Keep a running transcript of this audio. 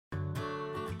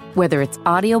Whether it's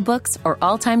audiobooks or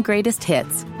all-time greatest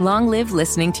hits, long live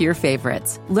listening to your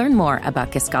favorites. Learn more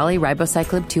about Kisqali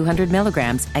Ribociclib 200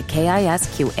 milligrams at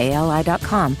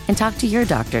KISQALI.com and talk to your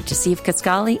doctor to see if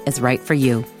Kisqali is right for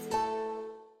you.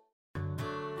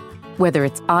 Whether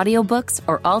it's audiobooks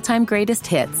or all-time greatest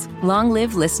hits, long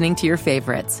live listening to your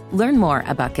favorites. Learn more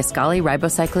about Kisqali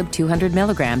Ribociclib 200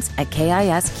 milligrams at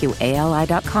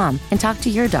KISQALI.com and talk to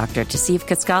your doctor to see if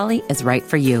Kisqali is right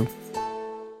for you.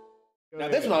 Now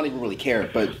this one I don't even really care,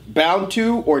 but Bound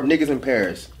 2 or Niggas in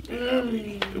Paris?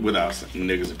 Without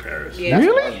Niggas in Paris. Yeah.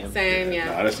 Really? Same, yeah.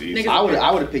 Nah, that's easy. I would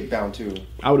have picked Bound 2.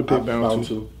 I would have picked Bound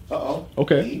 2. Uh-oh.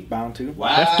 Okay. Bound 2.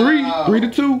 Wow. That's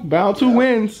 3-2. Bound 2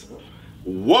 wins.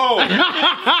 Whoa! What the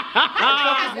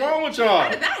fuck is wrong with y'all? How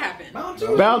did that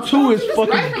happen? Bound 2 is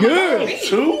fucking good.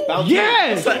 Two?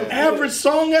 Yes. It's an average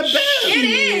song at best. It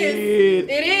is.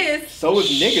 It is. So is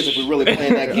Niggas if we really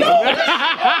playing that game.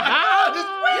 Just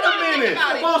wait a minute.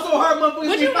 About I'm so hard, motherfucker.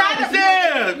 Would you rather?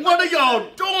 Yeah, what are y'all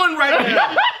doing right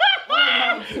now?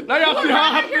 Now y'all see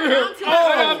how I feel.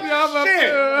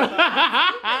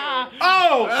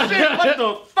 Oh shit! What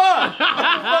the fuck?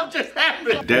 What just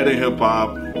happened? Dead in Hip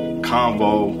Hop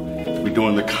Convo. We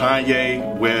doing the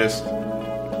Kanye West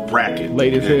bracket.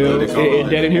 Late as hell. In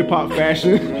Dead in Hip Hop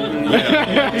fashion.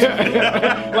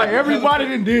 Like everybody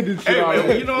done did this shit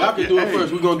already. You know, Y'all can do it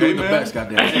first. We're gonna do it the best,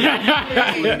 goddamn.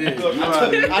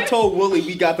 I told Willie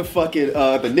we got the fucking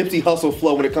the Nipsey Hussle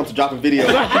flow when it comes to dropping videos.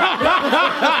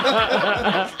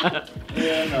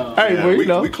 Hey, well, you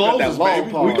know. we closers, long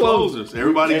baby. pause. We closers.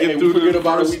 Everybody get through forget the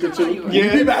about a first. week or two.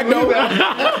 Yeah, be back though.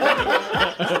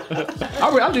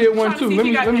 I did one too. Let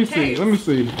me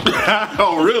see.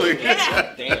 Oh really?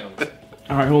 Yeah. Damn.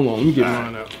 All right, hold on. Let me get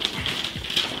mine out.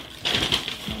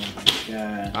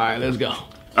 Yeah. All right, let's go. All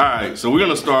right, so we're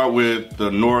gonna start with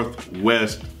the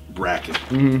Northwest bracket.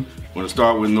 We're gonna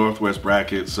start with Northwest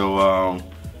bracket. So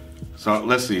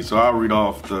let's see. So I'll read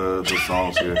off the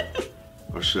songs here,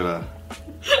 or should I?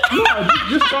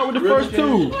 Just start with the first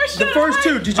two. The first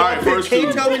two. Did y'all All right, first can two.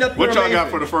 you tell me nothing? What y'all amazing? got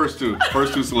for the first two?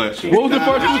 First two selections. What was the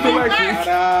first two selections?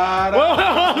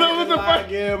 What was the first?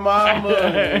 Get my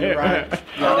money right.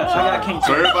 I got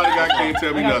So everybody got Can't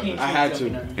Tell Me Nothing. I had to.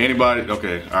 Anybody?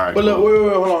 Okay, all right. But look,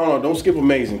 wait, hold on. Don't skip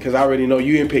Amazing, because I already know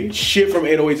you didn't pick shit from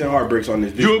 808s and Heartbreaks on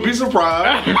this. You'll be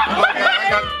surprised.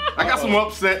 I got some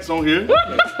upsets on here.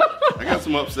 I got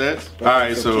some upsets. All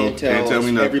right, so Can't Tell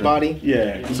Me Nothing. Everybody.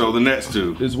 Yeah. So the next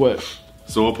two. Is what?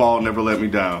 So Paul Never Let Me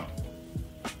Down.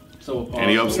 So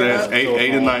Any upsets? Yeah.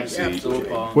 8 and 9 seed.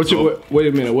 What's your? Wait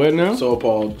a minute. What now? So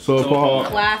appalled. So Paul.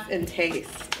 Class and taste.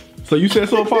 So you said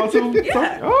so Paul too?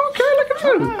 Yeah. Okay, look at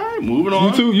you. All right, moving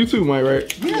on. You too, Mike,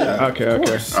 right? Yeah. Okay. I'll be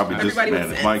Everybody disappointed.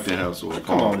 was Mike didn't have so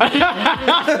Paul.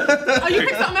 Oh, you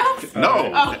picked something else?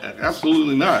 No,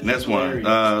 absolutely not. Next one.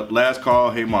 Last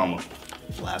Call, Hey Mama.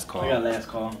 Last call. I got last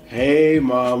call. Hey,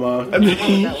 mama. I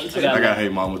got Hey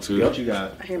Mama too. What you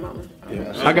got? Hey, mama.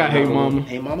 I got Hey Mama.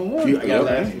 Hey Mama won. I got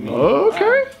last.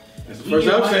 Okay. First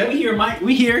upset. We here, Mike.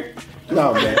 We here.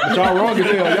 No, man. But y'all wrong as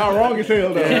hell. Y'all wrong as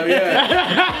hell though. Hell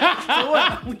yeah. So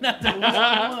what? We not the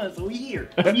one, so we here.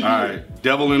 All right.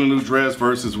 Devil in a New Dress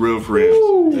versus Real Friends.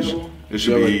 It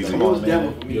should be easy. Come on,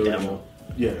 Devil. man. Devil.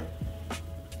 Yeah.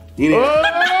 You need I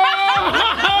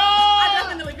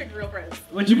definitely picked Real Friends.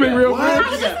 What You pick Real I Friends?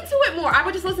 would listen to it more. I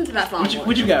would just listen to that song.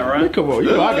 What you got, Ron? Come on,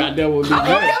 you know I got Devil in the Dress.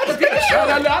 I was pretty sure.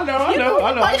 I know.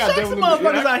 I Might got shake Devil some in the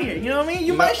motherfuckers Dress. out here. You know what I mean?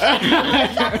 You might shake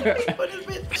some people in this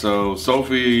bitch. So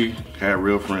Sophie had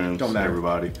Real Friends. Don't matter.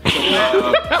 Everybody.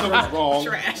 Wrong.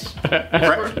 Trash.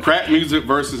 Crack music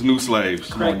versus New Slaves.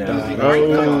 Crack music.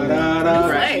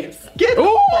 Slaves. Get the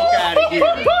Ooh. fuck out of here.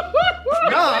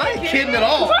 No, I ain't kidding at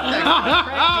all.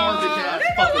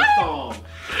 Fucking song.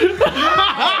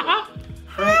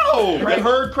 No, you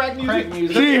heard crack music? Crack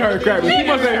music. She heard crack music. She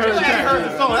must have heard She ain't heard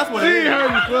crack the song. That's what music.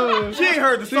 it She is. heard the song. She ain't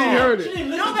heard the She song. heard it.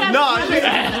 No, she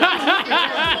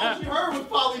heard was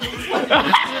probably New Slaves. I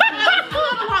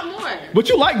love a lot more. But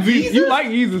you like Yeezus. You like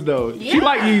Yeezus though. She Yeah,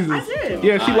 like Yeezus. I did.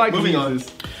 Yeah, she likes moving on. Yeezus.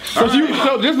 So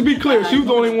just to be clear, she was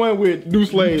the only one with New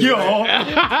Slaves. New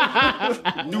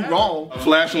wrong.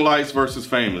 Flashing Lights versus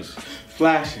Famous.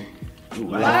 Flashing. I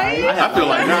feel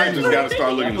like now you just got to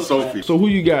start looking at Sophie. So who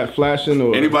you got, Flashing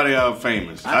or? Anybody have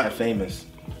Famous? I have Famous.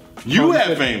 You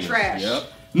have Famous. Trash. Yep.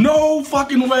 No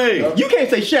fucking way. You can't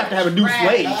say shit after having New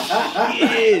Slaves.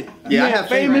 Yeah, I have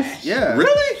Famous. Yeah.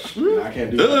 Really? I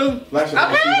can't do that. Flashing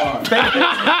is too hard.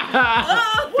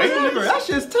 Whatever. That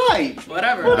shit's tight.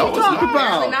 Whatever. What you talking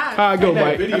Apparently about? not. How I go,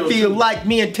 Mike? I feel like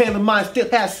me and Taylor Mine still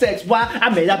have sex. Why? I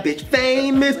made that bitch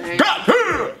famous. Right. Got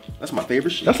her. That's my favorite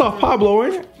shit. That's off Pablo,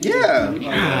 ain't it? Yeah.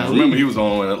 I remember he was the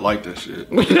only one that liked that shit.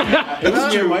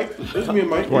 It's me and Mike. It's me and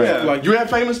Mike. Right. Yeah, like You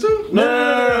had Famous too? no.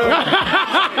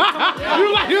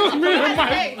 You like it was me and Mike.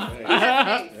 Hey.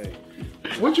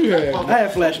 What you had? I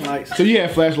had flashlights. So you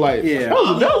had flashlight. Yeah.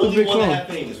 That was a big song.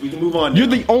 We can move on. You're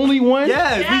the only one?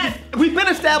 Yes, we've been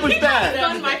established He's not that.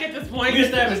 son Mike at this point. We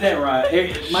established that,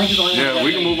 right? Mike is on. Yeah,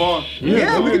 we can move on.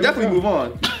 Yeah, we can definitely move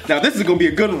on. Now this is gonna be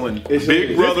a good one.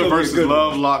 Big Brother versus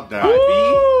Love Lockdown.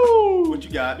 Woo! What you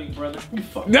got? Big brother.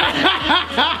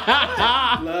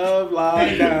 Love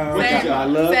lockdown. What you got?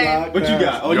 Love Same. lockdown. What you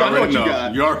got? Oh, You y'all know what already you know.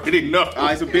 got. You already know. All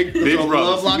right, so Big Big so Brother.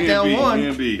 Love Lockdown 1. Me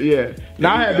and B. Yeah.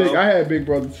 Now I There you had Big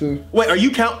Brother too. Wait, are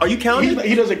you counting?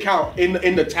 He doesn't count in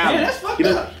the tally. Yeah, that's fucked He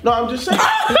doesn't- up. No, I'm just saying.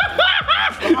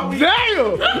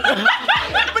 Damn!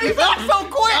 But he's off so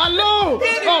quick. I know!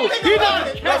 Oh, he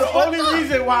not. No, the only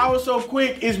reason why I was so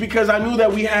quick is because I knew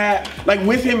that we had, like,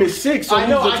 with him is 6, so I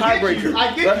know, he's the I get tiebreaker. you.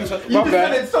 I get you. That's- You my just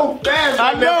bad. said it so fast.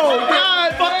 I know!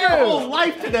 God Fuck your damn. whole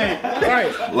life today.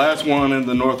 Right. Last one in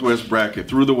the Northwest bracket.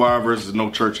 Through the Wire versus No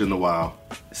Church in the Wild.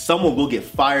 Someone will get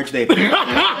fired today. B. I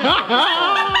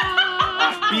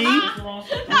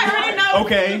already know.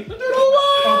 Okay. Okay.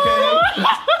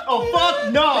 Oh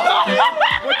fuck no.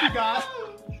 What you got?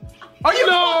 Are you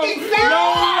fucking serious?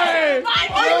 No way!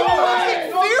 Are you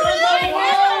fucking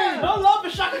serious? No love for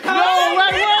Shaka Khan. No,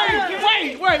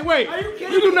 wait.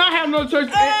 You do not have No Church.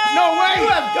 No way! You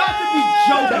have got to be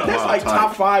joking. That's like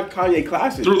top 5 Kanye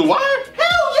classics. Through the Wire?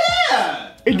 Hell yeah.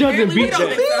 It doesn't We beat don't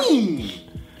that. think so.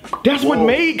 That's what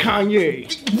made Kanye.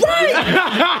 Right.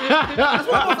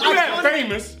 You had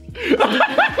Famous.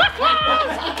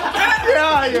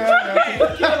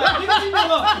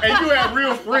 Yeah. And you had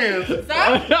Real Friends. So,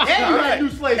 And you had New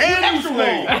Slave. And New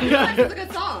Slave. this is a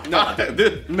good song.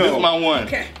 This is my one.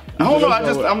 Okay. I don't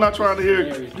know. I'm not trying to hear.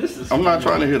 This is. I'm not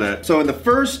trying to hear that. So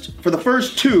for the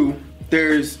first two,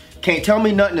 there's Can't Tell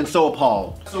Me Nothing and So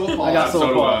Appalled. I got So so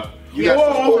do far. I. You got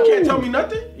Whoa, you can't tell me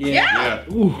nothing? Yeah.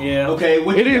 Yeah. Yeah. Okay,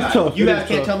 what It you is got? tough. You It guys is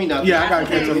can't tough. tell me nothing. Yeah, I got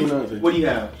Can't Tell Me Nothing. What do you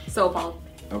have? So Paul.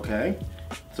 Okay.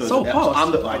 So Paul.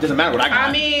 I'm the, it doesn't matter what I got.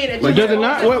 I mean, it But does it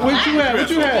not? What you have? What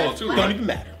you Paul have? too, It right? don't even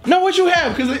matter. No, what you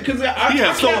have? Because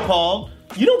Yeah, So Appalled.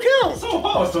 You don't count. So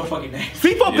Paul is so fucking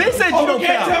nasty. FIFA Ben said you don't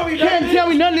count. Can't tell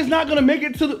me nothing is not gonna make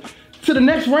it to the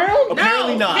next round.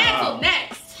 Apparently not. Cancel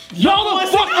next. Y'all are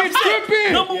fucking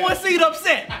tripping. Number one seed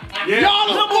upset. Y'all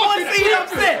are Number one fucking seed tripping.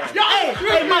 upset. Y'all Hey,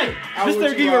 tripping. Mike. Just to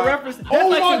give you a reference, that's Oh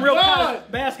like my some real God. college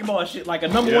basketball shit, like a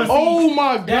number Yeah. one seed. Oh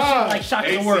my That shit God. like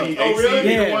shocking the AC, world. AC,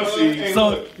 the one seed.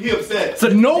 So, He upset. so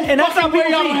No and that's how fucking way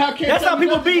people y'all don't have be. Can't That's Tell how Me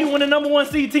people Nothing. be when the number one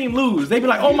seed team lose. They be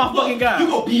like, "Oh my fucking god." You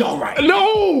gonna be all right.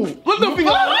 No. What the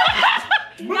fuck?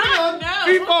 No.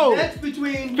 FIFO. That's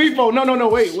between. FIFO. No.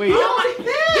 Wait. We're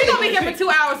gonna be here for 2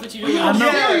 hours with you. I know.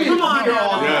 Yeah, Come on, yeah.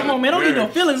 now. Yeah. Come on, man. Don't need no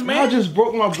feelings, I man. just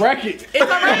broke my bracket. It's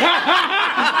alright.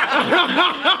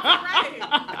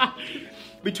 Right.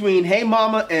 Between Hey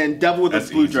Mama and Devil with That's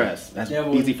a Blue easy. Dress. That's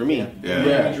Devil- easy for me.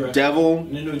 Yeah. Devil.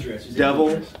 The new dress. You said Devil.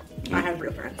 new dress. I have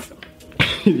real friends. So.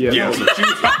 Yeah. Yeah, so she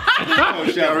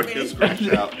was she already got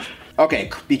scratched out.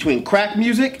 Okay, between crack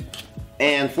music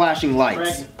and flashing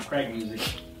lights. Crack music.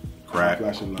 Crack.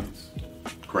 Flashing lights.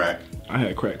 Crack. I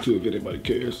had crack too, if anybody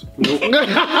cares. Love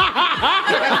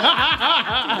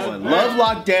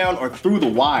Lockdown or Through the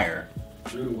Wire.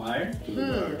 Through the wire.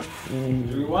 Through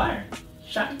the wire.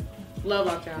 Shot. Love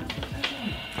Lockdown.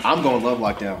 I'm going Love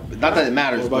Lockdown. Not that it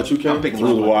matters. What about but you, Ken? I'm picking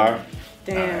Through Love the Lockdown. Wire.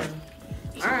 Damn.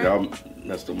 Alright. Y'all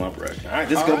messed up my bracket. All right,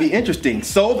 this is gonna be interesting.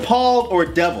 So Appalled or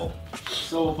Devil?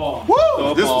 So Paul.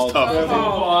 Woo! This was tough. So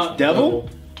Paul. Devil?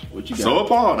 What you got? So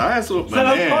appalled. I had so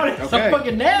man. So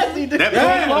fucking nasty. Dude. That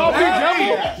Damn,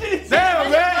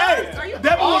 Damn, man. Are you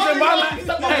Devil was in my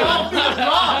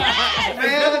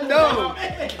Man, no.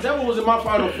 Devil was in my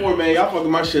final 4, man. Y'all fucking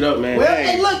my shit up, man. Well,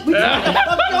 hey, look, we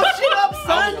fuck your shit up, I was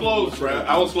son. close, bro.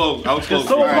 I was close.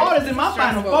 So All right. Paul is in my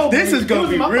final four. This is gonna He was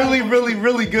be in my really, final really,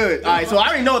 really good. All right, so I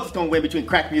already know it's gonna win between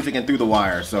crack music and Through the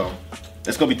Wire. So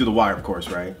it's gonna be Through the Wire, of course,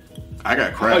 right? I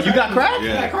got crack. Oh, you got crack?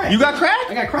 Yeah. You got crack?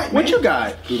 I got crack, What man. you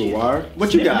got? Through the Wire.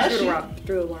 What you got? Through the wire.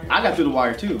 Through the wire. I got Through the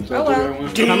Wire too. So Oh well. I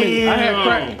mean, I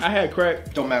had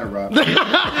crack. don't matter, Rob. This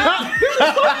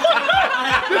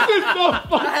is so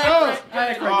fucked up. I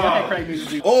had crack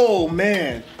music. Oh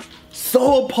man.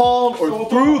 So Appalled or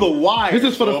Through the Wire? This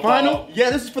is for the So final? appalled. Yeah,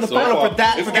 this is for the So final appalled. for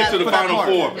that. Let's for get that, to the for that final part.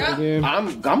 four. Yeah. Yeah.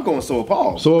 I'm going So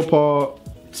Appalled. So appalled.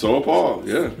 So appalled.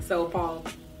 Yeah. So Paul.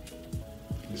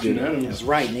 That's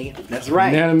right, nigga. That's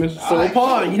right. Unanimous. So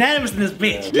Paul, unanimous in this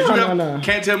bitch. Did you have, No.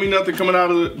 Can't Tell Me Nothing coming out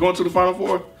of going to the final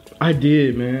four? I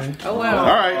did, man. Oh All well.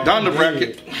 right, down the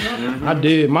bracket. I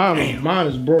did. Mine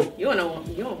is broke. You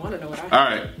don't want to know what I. All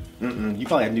right, You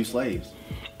probably had New Slaves.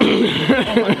 Oh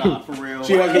my God, for real.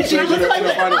 She has New Slaves in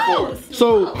the final four.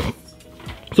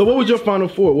 So what was your final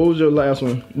four? What was your last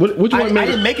one? Which one I made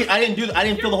didn't make it. I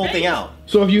didn't fill the whole thing out.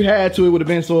 So if you had to, it would have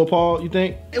been So Appalled, you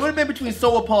think? It would have been between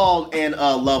So Appalled and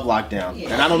Love Lockdown.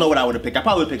 Yeah. And I don't know what I would have picked. I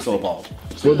probably would have picked So Appalled.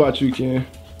 What about you, Ken?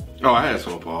 Oh, I had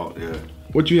So Appalled, yeah.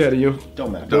 What you had in your?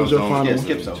 Don't matter. What was your final? Yeah,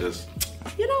 skip So.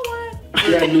 You know what?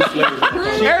 She had New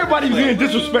Slaves. Everybody's being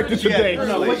disrespected today.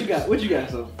 No, what you got? What you got,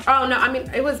 so? Oh no, I mean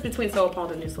it was between So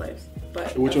Appalled and New Slaves.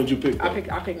 But Which one did you pick? I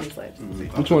picked New Slaves.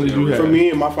 Which one did you have? For me,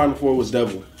 and my final four was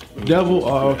Devil. Devil?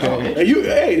 Oh, okay.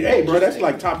 Hey, bro, that's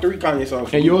like top 3 Kanye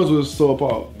songs. And yours was So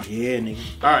Appalled. Yeah, nigga.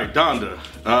 All right, Donda.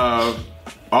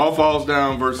 All Falls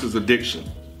Down versus Addiction.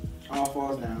 All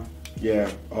Falls Down. Yeah,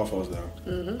 All Falls Down.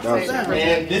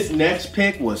 Man, this next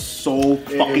pick was so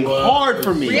fucking hard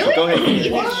for me. Really? Go ahead.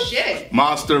 Even shit.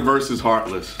 Monster versus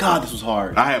Heartless. God, this was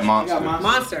hard. I had Monster.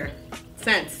 Monster.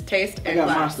 Sense, taste, I and got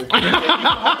class. Monster.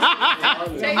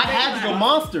 I had to go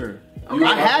Monster. Okay.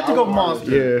 I had to go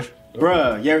Monster. Yeah.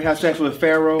 Bruh, you ever have sex with a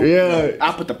pharaoh? Yeah.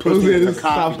 I put the pussy in the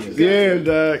sarcophagus. Yeah,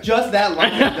 dog. Just that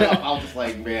line up, I was just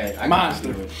like, man, I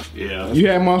Monster. Yeah. You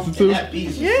had Monster too? That beat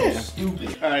is so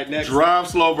stupid. All right, next. Drive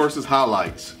Slow versus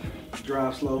Highlights.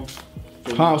 Drive slow.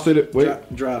 How said it?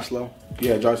 Wait. Drive slow.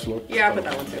 Yeah, Drive Slow. Yeah, I put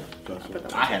that one too.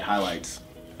 I had highlights.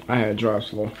 I had Drive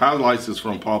Slow. Highlights is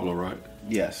from Pablo, right?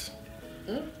 Yes.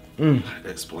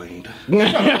 Explained.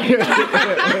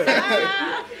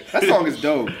 That song is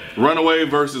dope. Runaway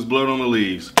versus Blood on the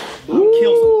Leaves.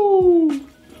 Ooh.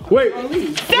 Wait.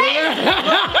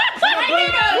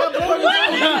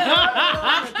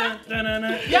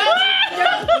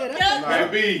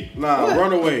 Nah,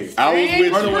 Runaway. I was with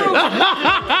you.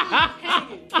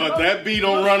 But that beat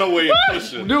on Runaway and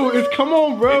pushing. Dude, it's come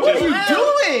on, bro. What are you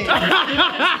doing?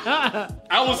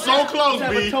 I was so close,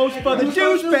 B. Toast for the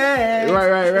douchebag.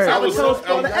 Right. I was so Toast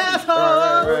for the close. asshole.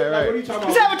 What are you talking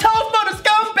Let's about? have a toast for the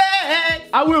scumbag.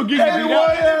 I will give you that. No,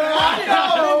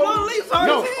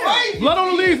 No. Blood on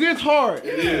the Leaves is hard.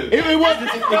 It is. It wasn't.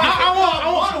 I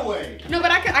want. Runaway. No,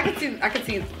 but I could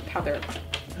see how they're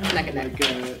neck and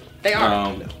neck. They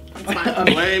are. It's fine.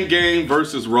 Blame Game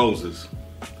versus Roses.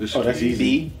 This should that's be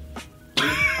easy.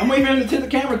 I'm waving him to the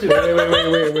camera too.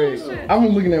 Wait. I'm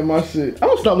looking at my shit. I'm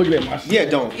gonna stop looking at my shit. Yeah,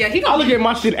 don't. Yeah, he I'll gonna look at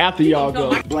my shit after y'all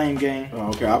go. Blame game. Oh,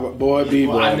 okay, boy, B,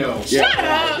 boy. I know. Yeah. Shut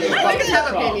up. Niggas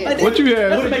have opinions. What you had?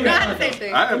 Not the same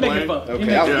thing. I had Blame. Okay,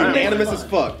 that was Yeah. unanimous as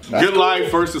fuck. Good Life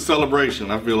versus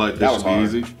Celebration. I feel like That this was should be hard.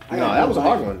 easy. No, that was a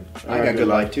hard one. I got Good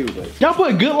Life too, but. Y'all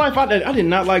put Good Life out there. I did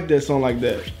not like that song like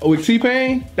that. Oh, with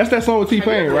T-Pain? That's that song with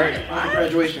T-Pain, right?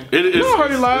 Graduation. It's, No, I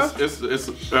heard it live. It's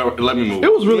let me move.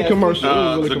 It was really commercial. It was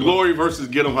really The commercial. Glory versus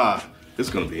Get 'Em High. It's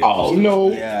gonna be. Oh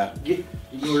no. Yeah.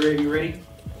 You ready?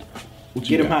 What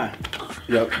you Get him got? high.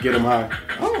 Yep, Get 'Em High.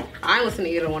 I ain't listen to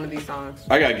either one of these songs.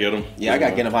 I gotta get them. Yeah, I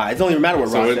got Get 'Em High. It don't even matter what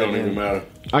So Ross it said. don't even matter.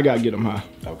 I gotta get him high.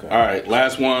 Okay. All right,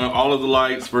 last one. All of the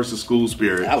Lights versus School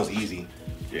Spirit. That was easy.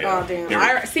 Yeah. Oh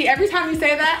damn! See, every time you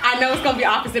say that, I know it's gonna be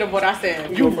opposite of what I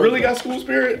said. You really got School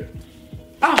Spirit?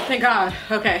 Oh, thank God.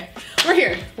 Okay, we're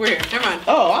here. Never mind.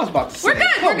 Oh, I was about to say. We're good,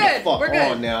 Come we're the good, Fuck we're good.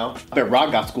 on now. I bet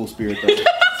Rock got School Spirit though.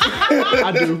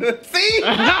 I do. See? See?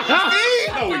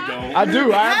 No, we don't. I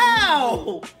do.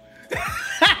 How?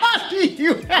 How do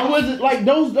you? I wasn't like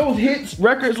those hits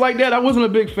records like that. I wasn't a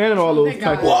big fan of all those Thank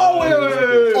type of. God.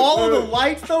 Whoa, wait. All of the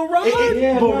lights though, Rock?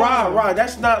 But Rod,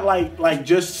 that's not like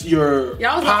just your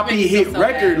Y'all was poppy making hit me feel so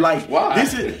record. bad. Like Why?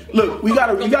 this is look, we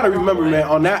gotta remember, man.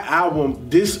 On that album,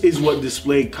 this is what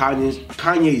displayed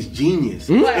Kanye's genius.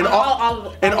 But And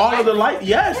all of the light,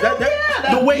 yes, that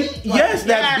the way, yes,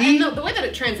 that and beat. the way that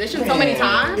it transitioned so many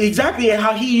times. Exactly, and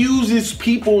how he uses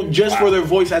people just for their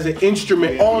voice as an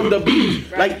instrument on the beat.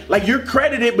 Like you're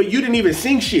credited, but you didn't even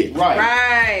sing shit.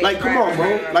 Right. Like, come on,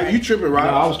 bro. Like you tripping, right?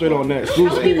 Nah, I was straight on that. School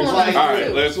Some people Spirit. like- All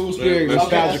right, let's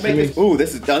nostalgic for me. Ooh,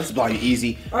 this is probably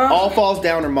easy. All Falls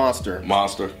Down or Monster?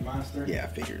 Monster. Monster. Yeah,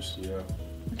 figures. Yeah.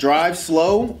 Drive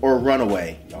Slow or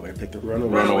Runaway? Y'all better pick the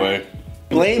Runaway.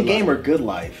 Blame Game or Good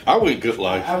Life? I went Good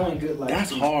Life. I went Good Life.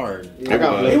 That's hard.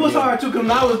 It was hard too, because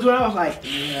when I was doing it, I was like,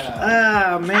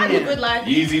 ah, man. I do Good Life.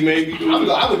 Easy maybe.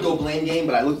 I would go Blame Game,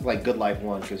 but I looked like Good Life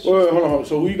won because. Wait, hold on.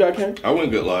 So who you got, Ken? I went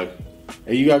Good Life.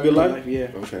 And you got Good Life?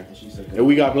 Yeah. Okay. She said And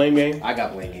we got Blame Game? I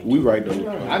got Blame Game. We right though.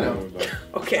 I know.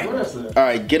 Okay. All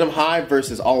right, Get 'Em High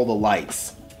versus All the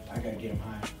Lights. I gotta get him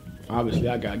high. Obviously,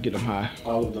 I gotta get him high.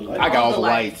 All of the lights. I got All the the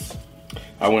Lights.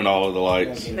 I went All of the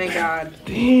Lights. Thank God.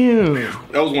 Damn,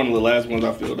 That was one of the last ones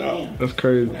I filled out. that's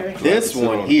crazy. This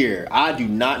one here, I do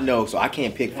not know, so I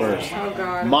can't pick first. Oh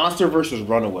God. Monster versus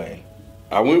Runaway.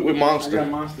 I went with I Monster. got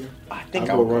Monster. I think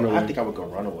I'll I would go Runaway. I think I would go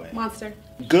Runaway. Monster.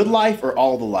 Good Life or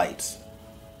All the Lights?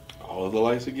 All of the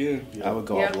lights again. I would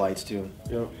go Yeah. All the Lights too.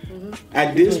 Yep.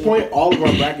 At this point, all of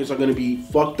our brackets are going to be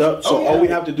fucked up. So all we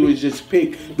have to do is just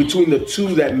pick between the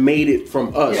two that made it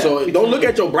from us. Yeah. So don't look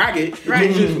at your bracket. Right.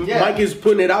 It's just, Yeah. Mike is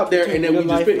putting it out there, and then we Good just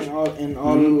Life pick. and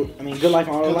all. I mean, Good Life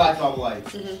and All Good the Life, Life. All the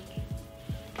Lights. Ooh.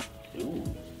 I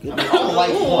mean, All the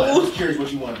Lights won. I'm just curious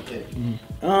what you wanted to pick.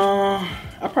 I'll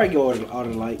probably go all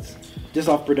the lights, just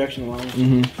off production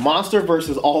alone. Monster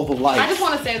versus All the Lights. I just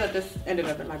want to say that this ended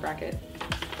up in my bracket.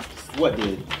 What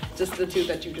did? Just the two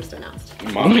that you just announced.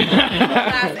 Monster.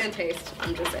 Class and taste.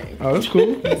 I'm just saying. Oh, that's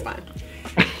cool. It's fine.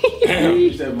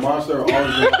 You said Monster or All the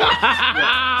Lights.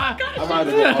 I'm out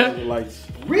to go All the Lights.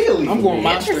 Really? I'm going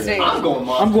Monster. Interesting. I'm going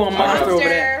Monster. I'm going Monster over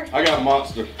there. Monster. I got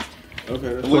Monster.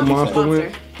 Okay. That's So Monster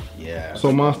win. Yeah.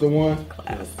 So Monster won.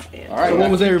 Class and All right. So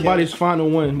what was everybody's final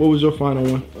one? What was your final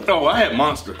one? Oh, I had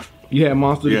Monster. You had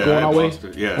Monster Yeah, I going had our way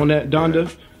Monster, yeah. on that Donda.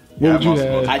 What Yeah, would you Monster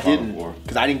have? was- I didn't, Final four.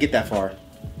 because I didn't get that far.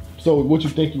 So what you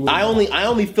think you would? I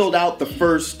only filled out the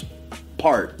first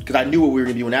part because I knew what we were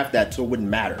gonna be doing after that, so it wouldn't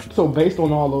matter. So based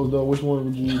on all those though, which one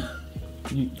would you?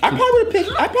 I probably would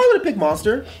have picked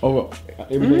Monster. Over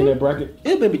everything in that bracket.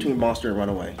 It'd been between Monster and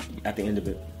Runaway at the end of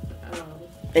it.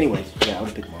 Anyways, yeah, I would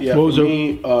have picked Monster. Yeah, What was for your-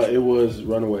 me, it was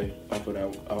Runaway off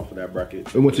of that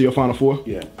bracket. It went to your final four.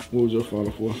 Yeah. What was your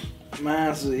final four?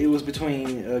 It was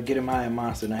between Get 'Em High and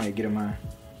Monster, and I had Get 'Em High.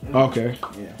 Okay.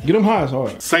 Yeah. Get them high is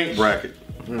hard. Saint bracket.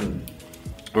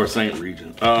 Or Saint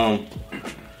region. All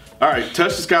right,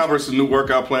 Touch the Sky versus New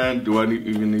Workout Plan. Do I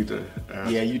even need to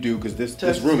ask? Yeah, you do, because this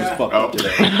Touch room the is sky. fucked Oh. up today.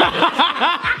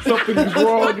 Something is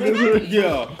wrong in this room.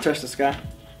 Yeah. Touch the Sky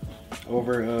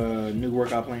over New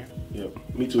Workout Plan. Yep.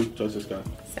 Me too. Touch this guy.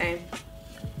 Same.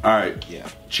 All right, Yeah.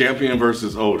 Champion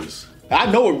versus Otis. I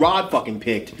know what Rod fucking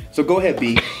picked, so go ahead,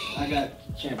 B. I got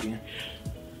Champion.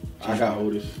 I got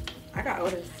Otis. I got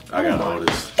Otis. I got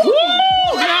Otis. Woo!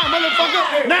 Now,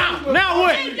 motherfucker. Now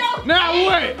what? Now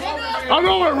what? I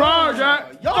know what Ron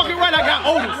got. Fucking right, I got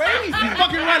Otis.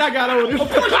 Fucking right, I got Otis.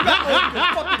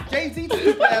 Fucking Jay-Z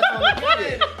stupid ass on the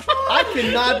kid. I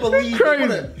cannot believe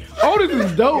Crazy. Otis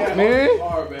is dope, man.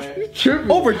 Hard, man.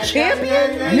 Tripping. Over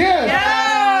Champion? Yeah.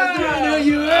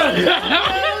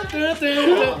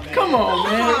 Come on,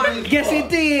 man. Guess it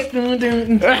did.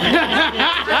 Champion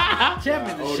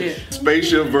the shit.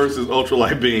 Spaceship versus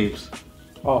Ultralight Beams.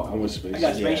 Oh, I went Space. I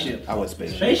got Spaceship. I was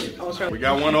Space. Spaceship. We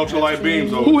got one Ultralight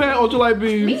Beams over. Who had Ultralight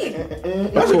Beams? Me.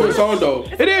 That's a good song, though.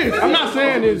 It is. I'm not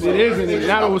saying it isn't. It's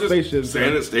not over spaceships.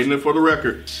 Saying it, stating it for the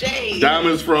record. Shade.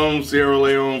 Diamonds from Sierra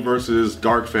Leone versus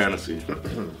Dark Fantasy.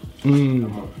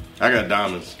 I got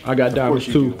Diamonds. I got diamonds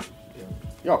you too.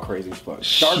 Y'all crazy as fuck.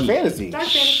 Dark Fantasy. Dark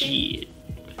Fantasy.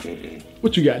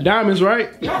 What you got? Diamonds, right?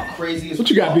 Y'all crazy as What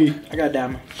you got, B? I got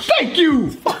Diamond. Thank you.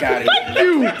 Fuck out of Thank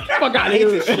you. Fuck out of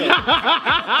here.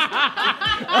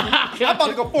 I'm about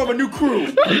to go form a new crew.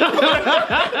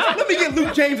 Let me get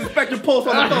Luke James Inspector Pulse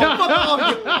on the phone. Fuck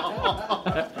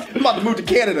off. I'm about to move to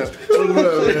Canada.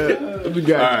 What you All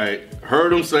got? right,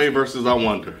 Heard 'Em Say versus I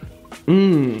Wonder.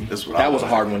 That's what That was a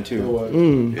hard one,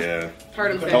 too. Yeah,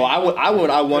 Heard him say. Oh,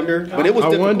 I wonder, but it was I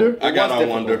difficult. Wonder? I got It I was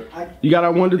Wonder. difficult. You got I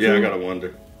Wonder too? Yeah, I got I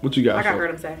Wonder. What you got? I got Fo? heard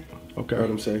him say. Okay. Heard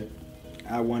him say.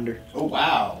 I Wonder. Oh,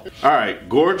 wow. All right,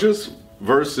 Gorgeous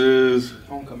versus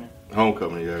Homecoming.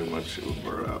 Homecoming. Yeah, my shit was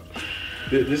burned out.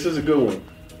 This is a good one.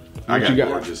 I What got you got?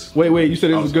 Gorgeous. Wait. You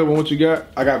said it was a good one. What you got?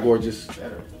 I got Gorgeous.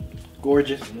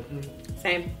 Gorgeous.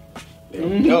 Same.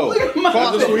 Yo,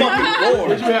 across the fucking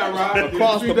board. You had Rob.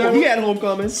 Across the board. He had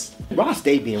Homecoming. Ross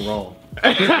stayed being wrong.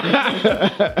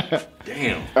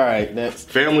 Damn. All right, next.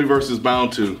 Family versus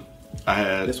Bound 2. I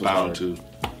had This was Bound hard. 2.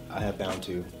 I have Bound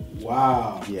to.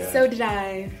 Wow. Yeah. So did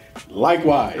I.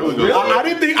 Likewise. was good. I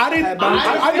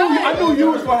knew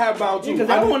you was gonna have Bound too. Because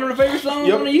that was one of the favorite songs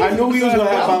on the Yep. YouTube. I knew he was gonna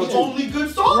have Bound too. Only good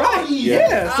song. Right.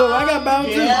 Yeah, so I got Bound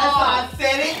too. I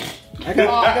said it. I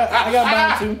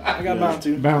got Bound too. I got Bound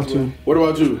too. Bound to. What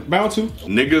about you? Bound to.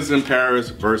 Niggas in Paris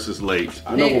versus Late.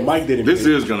 I know what Mike did. This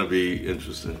is gonna be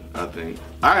interesting, I think.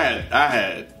 I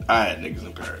had Niggas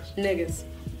in Paris. Niggas.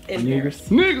 In Paris.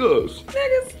 Niggas.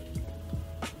 Niggas.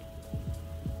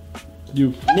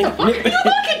 You.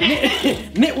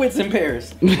 Nitwits in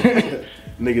Paris.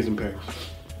 Niggas in Paris.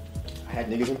 I had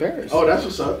Niggas in Paris. Oh, that's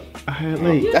what's up. I had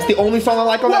late. That's the only song I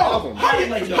like on the album.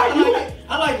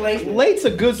 I like Late. Late's a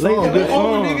good song. Late's a good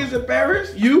song. Niggas in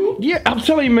Paris? You? Yeah, I'm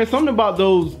telling you, man. Something about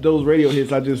those radio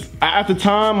hits. At the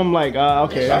time, I'm like,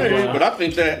 okay. I that's hear you, fine. but I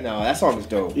think that No, that song is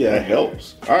dope. Yeah. that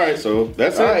helps. All right, so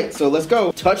that's All it. right, so let's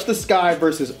go. Touch the Sky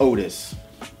versus Otis.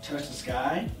 Touch the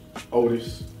Sky.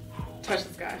 Otis. Touch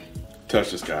the sky.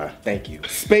 Touch the Sky. Thank you.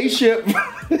 Spaceship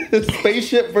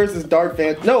versus Dark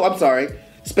Fan. No, I'm sorry.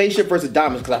 Spaceship versus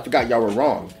Diamonds, because I forgot y'all were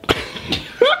wrong.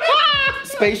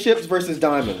 Spaceships versus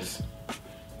Diamonds.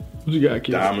 What you got,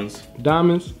 kid?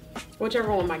 Diamonds.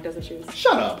 Whichever one Mike doesn't choose.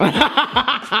 Shut up.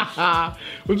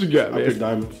 What you got, man? I pick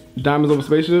Diamonds. Diamonds over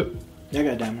Spaceship? I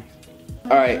got diamonds.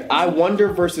 All right. I Wonder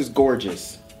versus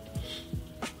Gorgeous.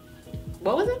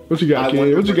 What was it? What you got,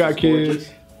 kid? What you got, kid?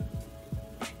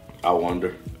 I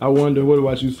Wonder. I Wonder. What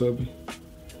about you, Subby?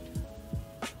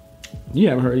 You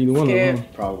haven't heard either one of them.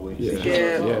 Probably.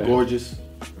 Yeah. Gorgeous.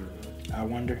 I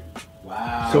Wonder.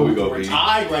 Wow. So we go, We're B.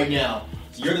 tied right now.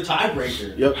 So you're the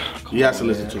tiebreaker. Yep. You have to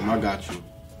listen to him. I got you.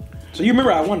 So you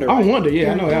remember I Wonder, right? I Wonder,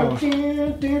 yeah, I know that one.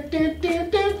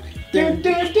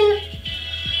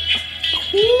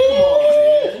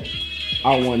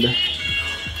 I Wonder.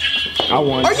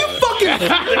 Are you fucking?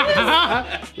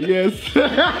 Yes.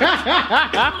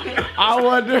 I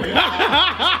Wonder.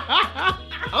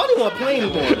 I don't even want to play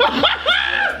anymore.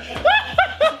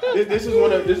 This is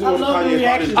one of Kanye's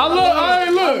hottest. I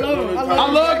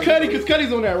love Cudi because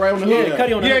Cudi's on that, right on the hook. Yeah,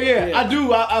 Cudi on the hook. Yeah. I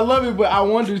do. I love it, but I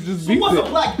Wonder is just beats What's a it.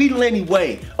 Black Beetle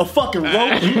anyway? A fucking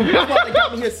roach? You fucking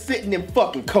got me here sitting in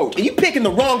fucking coat, and you picking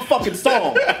the wrong fucking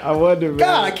song. I Wonder, man.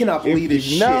 God, I cannot believe this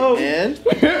shit, man.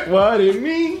 What it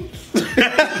means.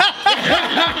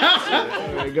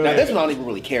 Now this one I don't even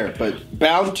really care, but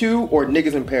Bound 2 or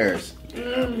Niggas in Paris?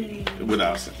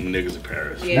 Without Niggas in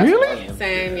Paris. Yeah. Really?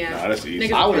 Same, yeah. Nah, that's easy.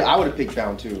 Niggas I would in Paris. have picked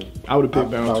Bound 2. I would have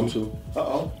picked Bound 2.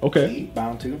 Uh-oh. Okay.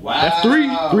 Bound to. Wow. That's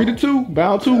 3-2.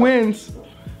 Bound 2 wins.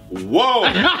 Whoa!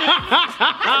 What the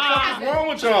fuck is wrong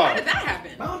with y'all? How did that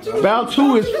happen? Bound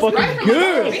 2 is fucking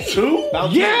good. Two?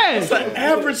 Yes. It's an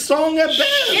average song at best.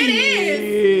 It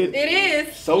is. It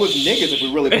is. So is Niggas if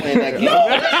we really playing that game.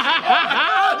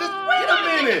 Just wait a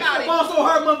minute. About it. Also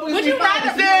hard motherfuckers. Would you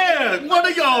rather? Yeah, what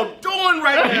are y'all doing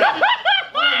right now?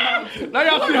 Now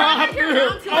y'all see how I feel.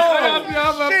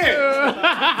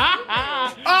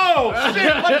 Oh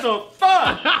shit! What the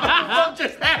fuck? What the fuck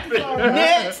just happened?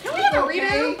 Next. Can we have a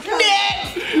redo?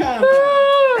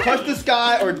 Touch the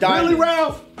Sky or Diamond. Really,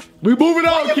 Ralph? We moving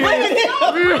on, kid. He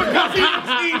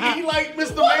like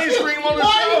Mr. Mainstream on the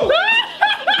show.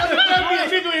 If there be a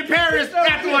nigga in Paris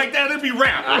acting like that, it'd be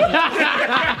rap.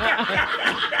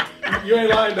 You ain't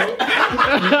lying though.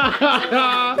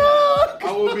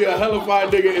 I would be a hellified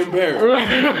nigga in Paris.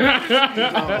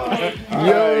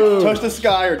 Yo. Touch the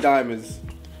Sky or Diamonds.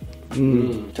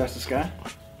 Touch the Sky.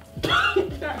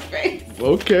 That face.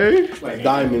 Okay. Like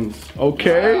Diamonds.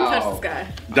 Okay. Touch the Sky.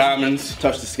 Diamonds.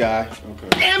 Touch the Sky.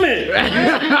 Damn it!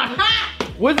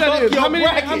 What's that? Fuck Is? your How many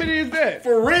bracket. is that?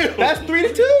 For real. That's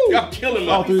 3-2. Y'all killing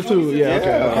me. Oh, 3-2. Yeah.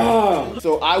 Okay.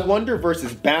 So I Wonder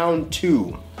versus Bound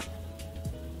 2.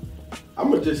 I'm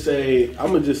gonna just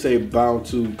say Bound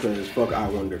 2 because fuck I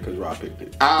Wonder because Rob picked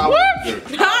it. I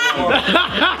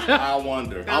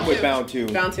wonder. I'm with Bound 2.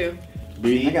 Bound 2.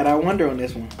 B. I got I Wonder on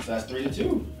this one. That's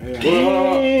 3-2. Hold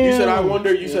on. You said I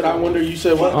Wonder. You said I Wonder. You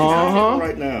said what?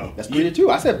 Right now. That's 3-2.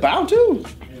 I said Bound 2.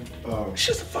 It's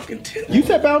just a fucking 10. You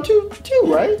said Bound 2 too,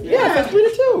 right? Yeah, that's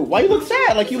 3-2. Why you look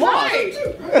sad like you lost? Right.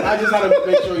 I just had to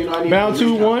make sure I need Bound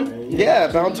to 2-1. Yeah,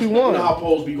 Bound 2 You know won. how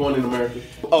polls be going in America.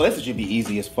 Oh, this should be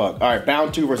easy as fuck. All right,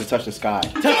 Bound 2 versus Touch the Sky.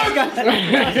 Touch the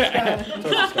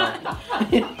Sky.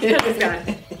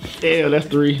 Yeah, that's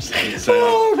 3.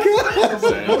 Oh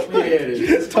god. Yeah, it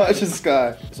is. Touch the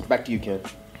Sky. So back to you, Ken.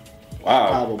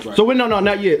 Wow. So wait, no,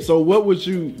 not yet. So what would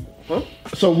you? Huh?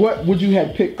 So what would you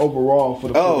have picked overall for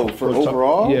the? For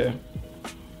overall? Yeah,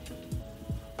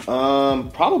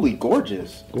 Probably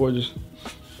Gorgeous. gorgeous.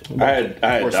 I had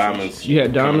Diamonds. You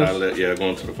had coming Diamonds? out of that, yeah,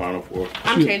 going to the Final Four.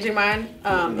 I'm changing mine.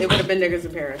 It would have been Niggas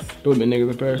in Paris. It would have been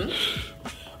Niggas in Paris.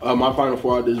 My final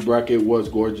four out of this bracket was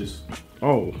Gorgeous.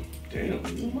 Oh, Damn.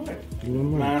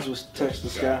 Mine was Touch the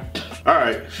Sky. All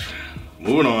right,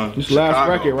 moving on. this last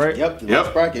Chicago. bracket, right? Yep, the Yep.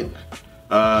 last bracket.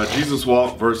 Jesus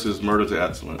Walk versus Murder to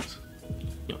Excellence.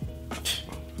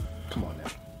 Come on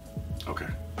now. Okay.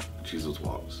 Jesus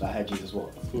Walks. I had Jesus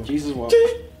Walk. Jesus Walk.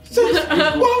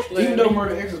 Even though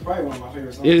Murder X is probably one of my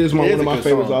favorite songs. It is one It of is a my good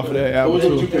favorites song, off of that What album was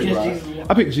it you too. picked, Rob? Jesus Walk.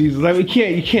 I picked Jesus. Like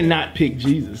you cannot pick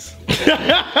Jesus. You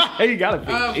gotta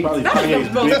pick Jesus. That was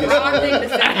the most wrong thing to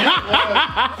say.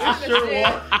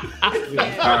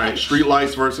 All right. Street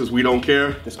Lights versus We Don't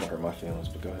Care. This gonna hurt my feelings,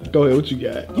 but go ahead. Go ahead. What you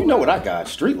got? You know what I got?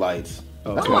 Streetlights.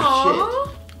 That's Okay. my Aww.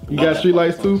 You got street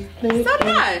lights too? So did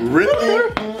I.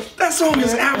 Really? That's That song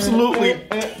is absolutely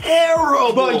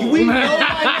terrible. But we know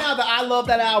right now that I love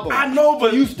that album. I know,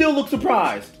 but You still look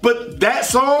surprised. But that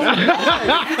song,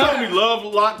 you told me Love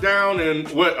Lockdown and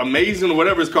what Amazing or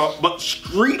whatever it's called, but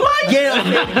Streetlight?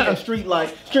 Yeah, Street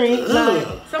Light.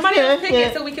 Somebody else pick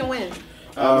it so we can win.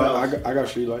 I got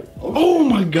Streetlight. Oh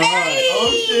my god.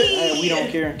 Hey, we don't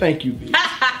care. Thank you, B.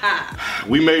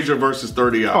 We Major versus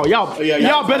 30 Oh, Hours.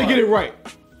 y'all better get it right.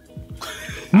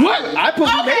 What? I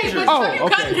put Okay, major. but Oh, you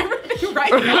okay. got everything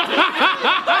right.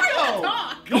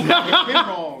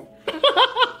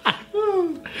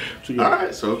 All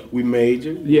right, so We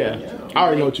major. Yeah. I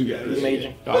already know what you got.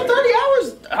 Major. But 30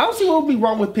 hours, I don't see what would be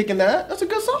wrong with picking that. That's a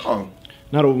good song.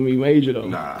 Not over me major though. I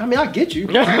nah. mean, I get you.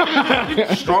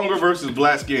 Stronger versus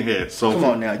Black Skinhead. So Come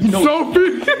on now. You know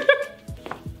Sophie.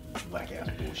 black ass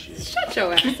bullshit. Shut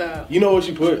your ass up. You know what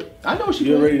she put. I know she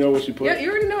You put. already know what she put. Yeah, you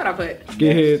already know what I put.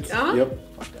 Skinheads. Uh-huh. Yep.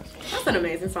 That's an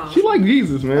amazing song. She like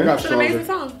Jesus, man. I got It's an amazing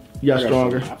stronger. song. You got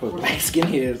stronger. I put black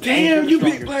skinheads. Damn, you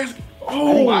big black.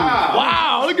 Oh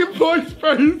wow! Look at Boy's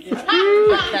face.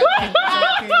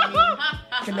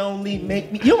 Can only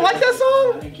make me. You don't like that I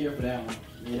song? didn't care for that one.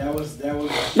 Yeah, that was.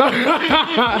 No, I mean,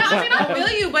 I feel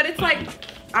you, but it's like,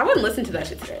 I wouldn't listen to that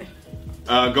shit today.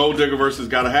 Gold Digger versus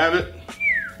Gotta Have It.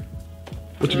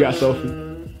 What you got,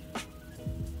 Sophie?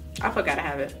 I put Gotta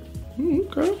Have It.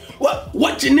 Okay.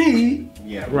 What you need?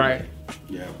 Yeah. Right.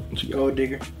 Yeah. What you got? Gold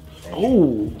digger.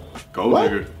 Oh. Gold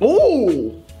Digger.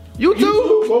 Oh. You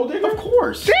too? Gold digger? Of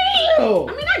course. Damn.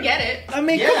 I mean, I get it. I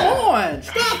mean, Yeah. come on,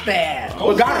 stop that.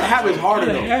 But gotta have it harder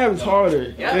The though. habit's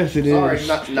harder. Yeah. Yes, it is. Sorry,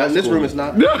 not in this room. It's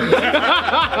not.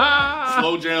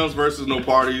 Slow Jams versus No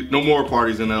More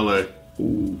Parties in LA.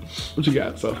 Ooh. What you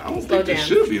got, Sophie? I don't Slow think this Jams.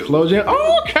 should be a Slow jam.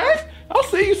 Oh, okay. I'll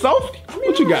see you, Sophie.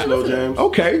 What you got? Slow jams.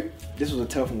 Okay. This was a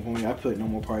tough one for me. I put No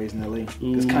More Parties in LA.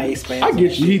 Because Kanye spazzed. I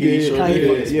get you. He did. Kanye Yeah,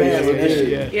 fucking yeah, spazzed on that shit.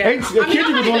 yeah. Yeah. Hey, I mean, Kendrick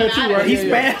I'm was not on that even too, mad right? at He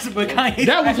it. spazzed, but Kanye.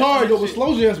 That was spazzed on hard though, that but shit.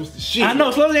 Slow Jams was the shit. I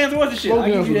know, Slow Jams was the shit. Slow I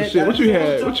give Jams you was the that. shit. What you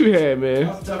had? What you had, man?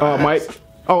 Mike.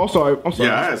 Oh, I'm sorry. I'm sorry.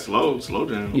 Yeah, I had Slow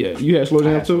Jams. Yeah, you had Slow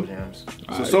Jam too? Jams.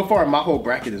 So far, my whole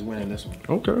bracket is winning this one.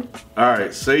 Okay. All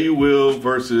right, Say You Will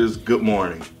versus Good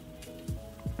Morning.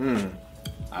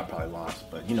 I probably lost,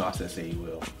 but you know I said say you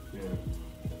will.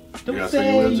 You gotta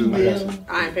Say You Will too.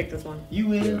 I ain't picked this one. You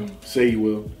will. Say you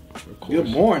will. Good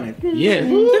morning. Yeah.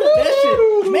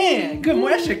 That shit, man, good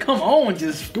morning. That shit come on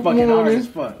just fucking hard morning. as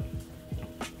fuck.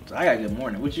 So I got good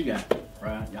morning. What you got,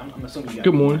 right? I'm assuming you got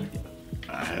Good morning.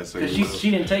 I had Say Because You Will.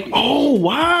 she didn't take it. Oh,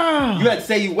 wow. You had to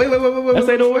say you. Wait. That's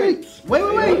 808.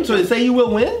 Wait. So say you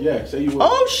will win? Yeah, say you will.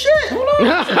 Oh shit! Hold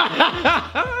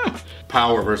on.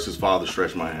 Power versus Father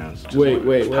Stretch My Hands. Wait.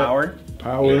 What? Power.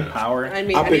 Power. Power. I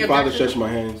mean, I any picked Father objections? Stretch My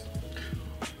Hands.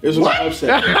 This was my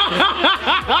upset.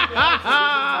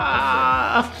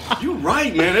 You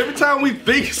right, man. Every time we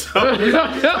think something,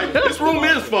 like, this room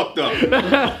is fucked up.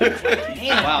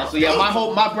 Wow. So yeah,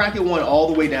 my bracket won all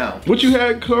the way down. What you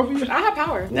had, Sophie? I have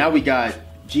power. Now we got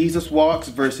Jesus Walks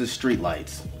versus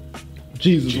Streetlights.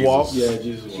 Jesus walk. Yeah,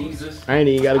 Jesus. Jesus. I ain't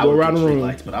even got to I go would around the put room.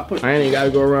 Streetlights, but I put. I ain't even got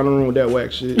to go around the room with that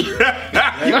whack shit.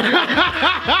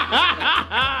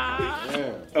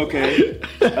 Okay.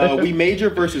 We Major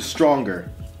versus Stronger.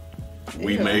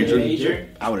 We Major. Major.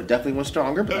 I would have definitely went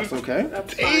Stronger, but that's okay.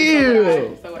 That's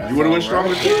Ew. fine. So You would have went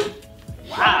stronger too?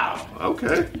 Wow.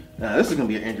 Okay. Now this is gonna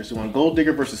be an interesting one. Gold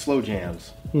Digger versus Slow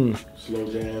Jams.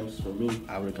 Slow jams for me.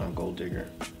 I would have gone Gold Digger.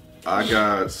 I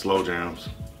got Slow Jams.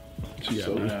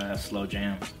 Slow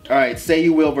jams. All right. Say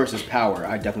You Will versus Power.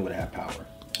 I definitely would have had Power.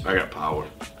 I got Power.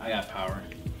 I got power.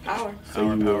 Power.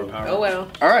 Power. Oh well.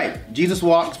 All right. Jesus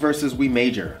Walks versus We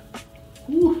Major.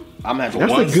 I'm gonna have to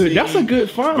That's One a good. seed That's a good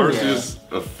final. Versus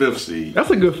a 5th seed. That's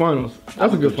a good finals.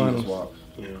 That's a good Jesus finals. Walks.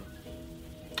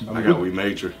 I got We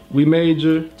Major. We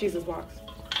major. Jesus walks.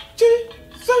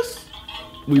 Jesus.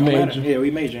 We major. Yeah, we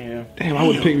major. Yeah. Damn, I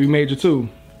would pick we major too.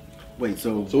 Wait.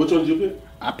 So So which one did you pick?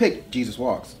 I picked Jesus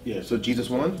Walks. Yeah. So Jesus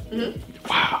won.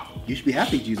 Wow. You should be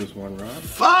happy Jesus won, Rob.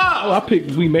 Oh, I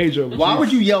picked we major. Why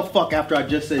would you yell "fuck" after I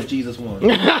just said Jesus won?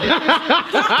 Your ass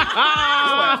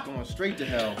going straight to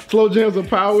hell. Slow jams of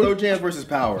power? Slow Jams versus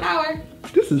Power. Power.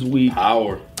 This is weak.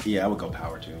 Power. Yeah, I would go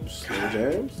Power too. Slow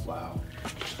jams. Wow.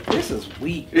 This is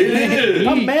weak. It is.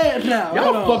 I'm mad now.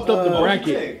 Y'all Hold on, fucked up the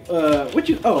bracket. What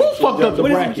you? Oh, Who fucked up the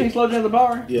what is it bracket? between slow jams and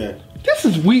power? Yeah. This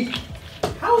is weak.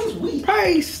 How is this weak?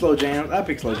 Probably slow jams. I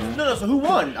pick slow jams. No. So who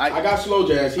won? I got slow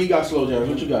jams. He got slow jams.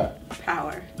 What you got?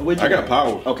 Power. What'd I you got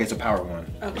Power. Okay, so Power won.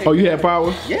 Okay. Oh, you had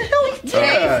power? Yeah, hell Taste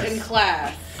yes. in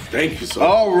class. Thank you so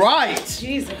All right.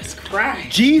 Jesus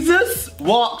Christ. Jesus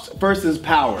Walks versus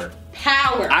Power.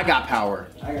 Power. I got Power.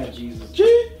 I got Jesus.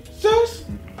 Jesus.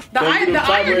 The Don't you do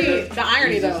irony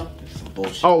tiebreaker? though.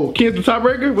 bullshit. Oh, Ken's the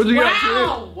tiebreaker? What you got,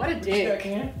 Wow, what a dick.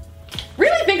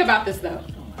 Really think about this though.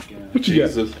 Ken? What you got?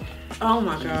 Jesus. Oh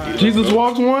my god. Jesus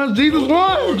walks one. Jesus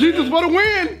won. Jesus for the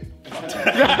win.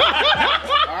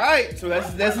 All right, so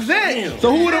this is it.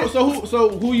 So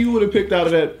who you would have picked out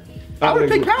of that? I would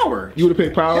have picked Power. You would have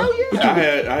picked Power? Hell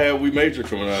yeah. I had We Major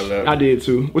coming out of that. I did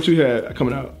too. What you had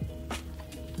coming out?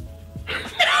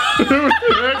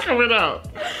 Coming out.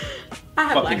 I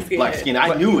had Fucking black skin.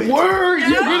 I knew it. Word,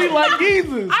 you really like Jesus.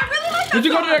 I really like that. Did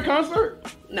you go to song. that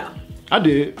concert? No. I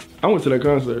did. I went to that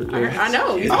concert. Yeah. I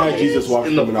know. You I had Jesus walk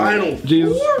in the coming out. final.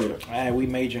 Jesus. We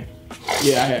major.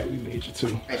 Yeah, I had We Major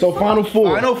too. So final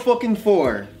four. Final fucking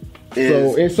four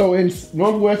is So in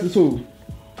Northwest is who?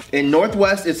 in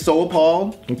Northwest it's So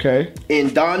Appalled. Okay. In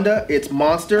Donda it's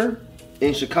Monster.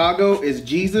 In Chicago is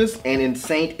Jesus, and in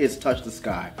Saint it's Touch the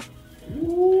Sky.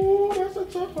 Ooh, that's a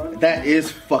tough one. That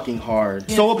is fucking hard.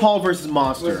 So Appalled versus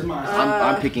Monster. Versus Monster.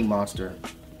 I'm picking Monster.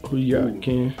 Who you got,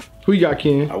 Ken? Who you got,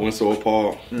 Ken? I went So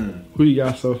Appalled. Who you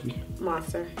got, Sophie?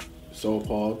 Monster. So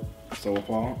appalled. So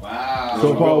appalled. Wow.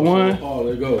 So Paul won. Oh,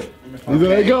 let go.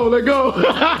 Let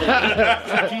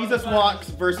go. Jesus Walks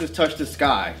versus Touch the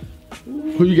Sky.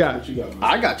 Who you got?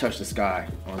 I got Touch the Sky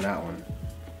on that one.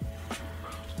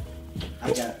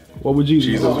 I got What would Jesus?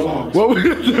 Jesus Walks. What would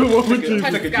you?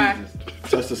 Touch the sky.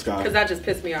 Touch the sky. Because that just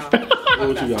pissed me off.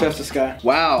 What you got? Touch the Sky.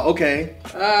 Wow, okay.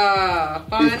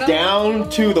 Final. It's down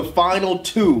to the final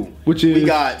two. Which is? We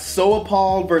got So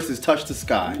Appalled versus Touch the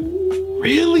Sky.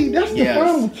 Really? That's the Yes.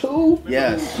 final two?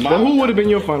 Yes. But who would have been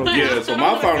your final two? Yeah, so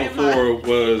my final four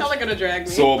was Y'all are gonna drag me.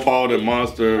 So Appalled and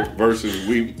Monster versus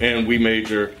We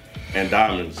Major and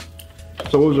Diamonds.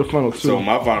 So what was your final two? So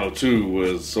my final two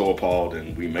was So Appalled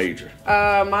and We Major.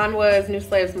 Mine was New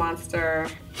Slaves Monster,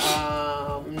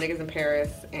 Niggas in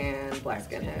Paris, and Black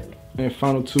Skinhead. And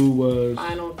final two was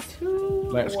Final two.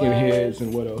 Black Skinheads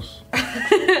and what else?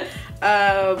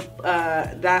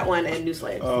 That one and New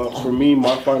Slaves. For me,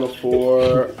 my final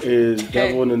four is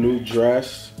Devil in a New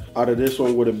Dress. Out of this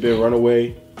one would have been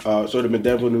Runaway. So it would have been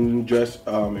Devil in a New Dress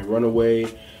and Runaway.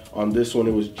 On this one,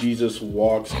 it was Jesus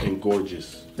Walks and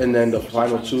Gorgeous. And then the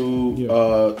final two,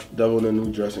 Devil in a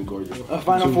New Dress and Gorgeous.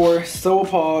 Final four, So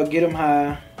Appalled, Get 'Em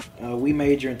High, We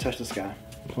Major, and Touch the Sky.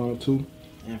 Final two.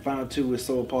 And final two is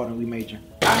So Appalled and We Major.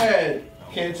 I had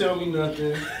Can't Tell Me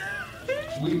Nothing.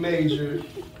 We Major.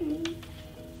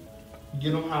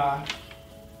 Get 'Em High.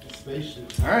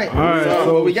 Spaceship. All right. All right, So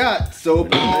so- what we got So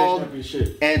Appalled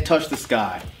and Touch the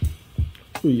Sky.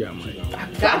 Who you got,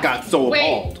 Mike? I got So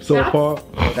Appalled. So That's Paul.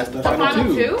 That's the Final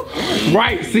final two. two?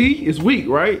 Right, see? It's weak,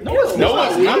 right? No, it's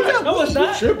not. No, it's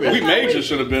not. We Major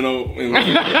should have been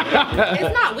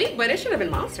It's not weak, but it should have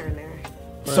been Monster in there.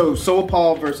 So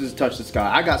Appalled versus Touch the Sky.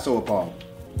 I got So Appalled.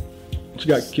 What you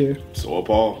got, Ken? So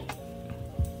Appalled.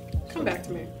 Come back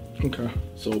to me. Okay.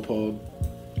 So appalled.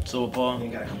 So Appalled.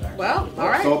 Well, all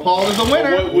right. So Appalled is the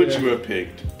winner. What would you have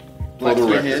picked? Black For the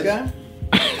Skinheads. record.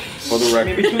 For the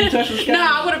record. Between Touch the Sky. No,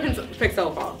 I would have picked So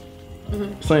Appalled.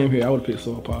 Same here. I would have picked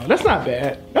Soul Power. That's not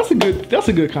bad. That's a good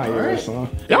Kanye West song.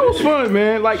 That was fun,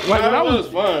 man. Like when I was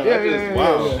fun.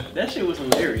 Yeah. That shit was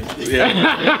hilarious.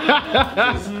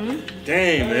 Yeah.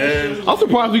 Dang, man. I'm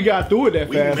surprised we got through it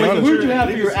that fast. Who honestly. would you have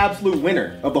for your absolute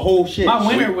winner of the whole shit? My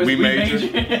winner was We We Major.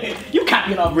 Major. You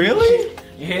copying off Really?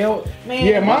 Hell, man.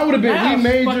 Yeah, mine would have been We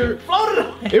Major. Floated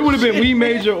on. It would have been We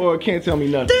Major or Can't Tell Me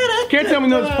Nothing. Can't Tell Me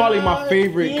Nothing is probably my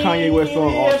favorite Kanye West song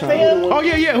of all time. Oh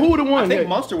yeah. Who would have I won? think Yeah.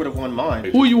 Monster would have won mine.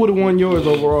 Who you would have won yours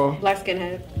overall? Black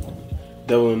Skinhead.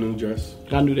 Devil in a New Dress.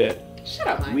 I knew that. Shut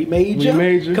up, Mike. We Major. We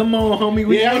Major. Come on, homie.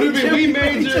 We Yeah, it would Major. have been We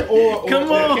Major or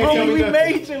Come on, Can't Tell homie. Me We Nothing.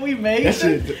 Major. We Major. That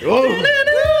shit. Oh.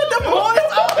 The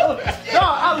boys. No,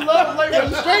 I love Late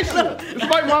Registration. It's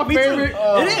like my favorite.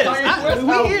 It is. Kanye West We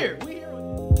album. here. We